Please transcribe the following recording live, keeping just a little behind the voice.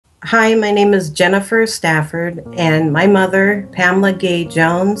Hi, my name is Jennifer Stafford, and my mother, Pamela Gay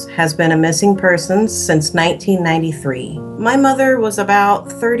Jones, has been a missing person since 1993. My mother was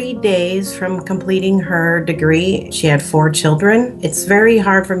about 30 days from completing her degree. She had 4 children. It's very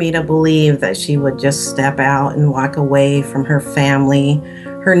hard for me to believe that she would just step out and walk away from her family,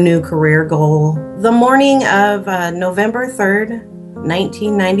 her new career goal. The morning of November 3rd,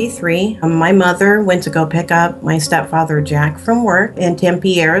 1993, my mother went to go pick up my stepfather Jack from work in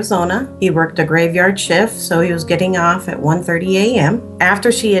Tempe, Arizona. He worked a graveyard shift, so he was getting off at 1:30 a.m.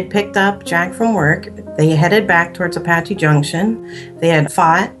 After she had picked up Jack from work, they headed back towards Apache Junction. They had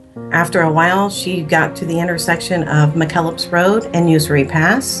fought. After a while, she got to the intersection of McKellips Road and Usury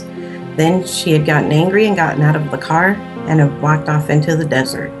Pass. Then she had gotten angry and gotten out of the car and had walked off into the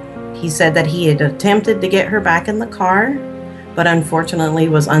desert. He said that he had attempted to get her back in the car, but unfortunately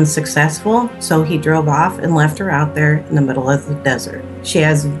was unsuccessful, so he drove off and left her out there in the middle of the desert. She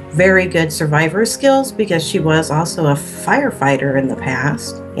has very good survivor skills because she was also a firefighter in the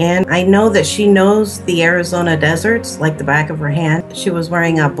past. And I know that she knows the Arizona deserts like the back of her hand. She was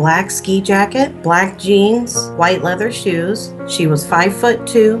wearing a black ski jacket, black jeans, white leather shoes. She was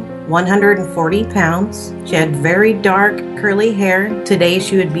 5'2", 140 pounds. She had very dark curly hair. Today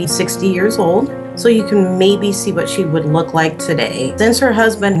she would be 60 years old. So you can maybe see what she would look like today. Since her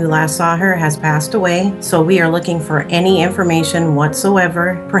husband, who last saw her, has passed away, so we are looking for any information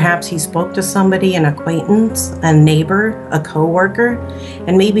whatsoever. Perhaps he spoke to somebody, an acquaintance, a neighbor, a co-worker,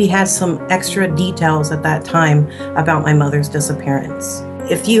 and maybe has some extra details at that time about my mother's disappearance.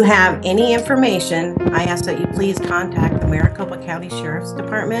 If you have any information, I ask that you please contact the Maricopa County Sheriff's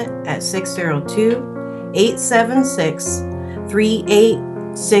Department at 602-876-3868.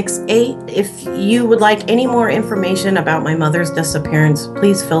 If you would like any more information about my mother's disappearance,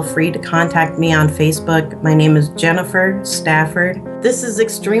 please feel free to contact me on Facebook. My name is Jennifer Stafford. This is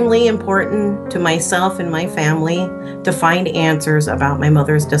extremely important to myself and my family to find answers about my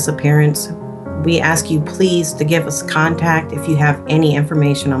mother's disappearance. We ask you please to give us contact if you have any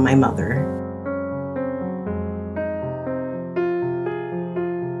information on my mother.